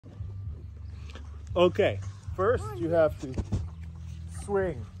Okay, first you have to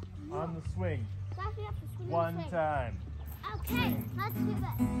swing on the swing. One time. Okay, let's do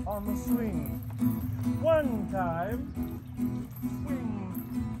this. On the swing. One time.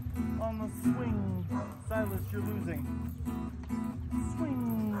 Swing. On the swing. Silas, you're losing.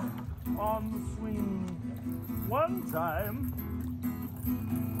 Swing. On the swing. One time.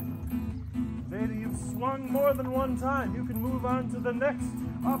 Veda, you've swung more than one time. You can move on to the next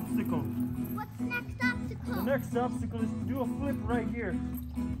obstacle. What's the next obstacle? The next obstacle is to do a flip right here.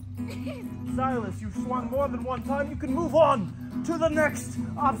 Silas, you've swung more than one time. You can move on to the next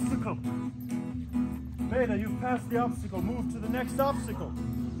obstacle. Veda, you've passed the obstacle. Move to the next obstacle.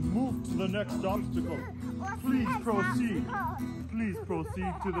 Move to the next obstacle. Please proceed. Please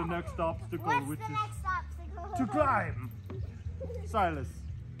proceed to the next obstacle, What's which the is next obstacle? to climb. Silas,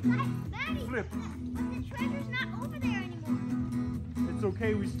 Daddy, flip. but the treasure's not over there anymore. It's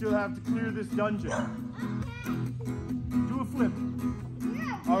okay. We still have to clear this dungeon. Okay. Do a flip.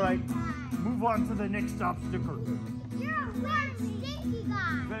 You're a All right. weird guy. Move on to the next obstacle. You're a weird, stinky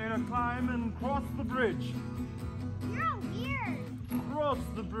guy. Veda, climb and cross the bridge. You're weird. Cross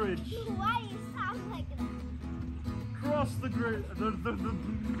the bridge. Why do you sound like that? Cross the bridge.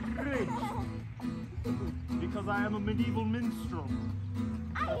 Because I am a medieval minstrel.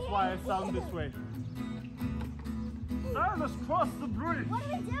 That's why I sound this way. Silas, cross the bridge. What do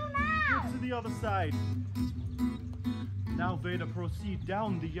we do now? Get to the other side. Now, Veda, proceed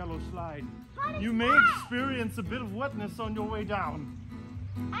down the yellow slide. How does You may that? experience a bit of wetness on your way down.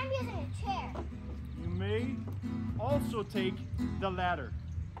 I'm using a chair. You may also take the ladder,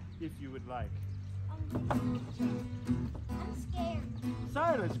 if you would like. I'm scared.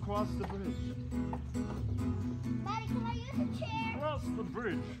 Silas, cross the bridge. Daddy, can I use a chair? Cross the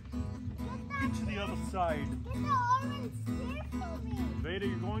bridge. Get Get to the other side. Get the orange chair for me. Veda,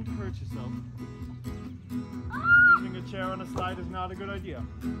 you're going to hurt yourself. Oh, Using a chair on a slide is not a good idea.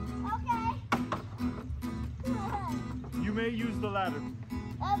 okay. You may use the ladder.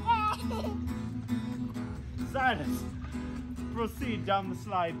 Okay. Silas, proceed down the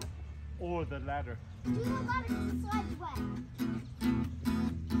slide or the ladder. Do the ladder to the slide's way.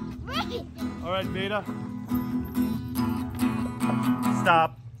 Wait. All right, Veda.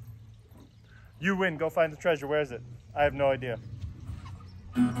 Stop. You win. Go find the treasure. Where is it? I have no idea.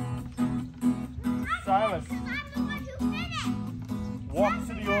 Silas, I'm the one who finished. walk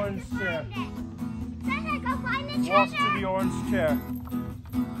to the orange chair. Treasure, go find the treasure. Walk to the orange chair.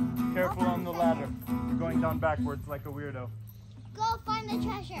 Careful on the ladder. You're going down backwards like a weirdo. Go find the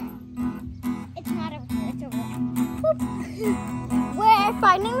treasure. It's not over here. It's over there. We're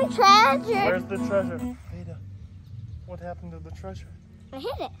finding the treasure. Where's the treasure? Veda, what happened to the treasure? I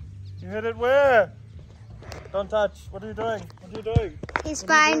hit it. You hit it where? Don't touch. What are you doing? What are you doing? He's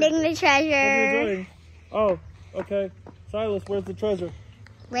What are you finding the What are you treasure. doing? Oh, okay. Silas, where's the treasure?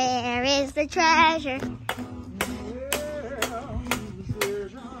 Where is the treasure?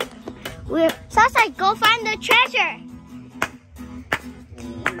 Sasha, go find the treasure.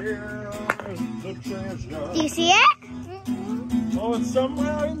 The treasure. Do you see it? Oh, it's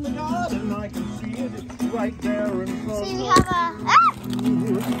somewhere in the garden. I can see it. It's right there in front See, of we us.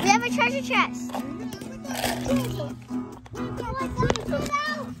 have a treasure chest.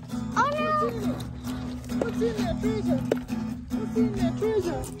 Oh no! What's in that treasure? What's in that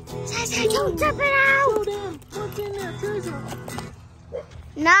treasure? Sasha, don't dump it Show out. them. What's in that treasure?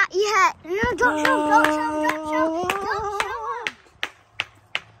 Not yet. No, don't show. Don't show.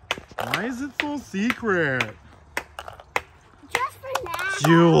 Why is it so secret? Just for now.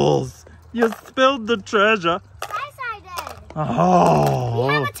 Jules, you spilled the treasure. Yes, I did. We Oh.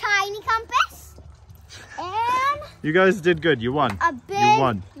 have a tiny compass and You guys did good. You won. a big, You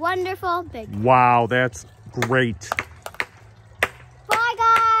won. wonderful big. Wow, that's great. Bye,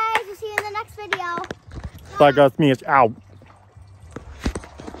 guys. We'll see you in the next video. Bye, guys. Me, it's out.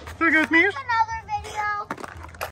 Bye, guys. Me.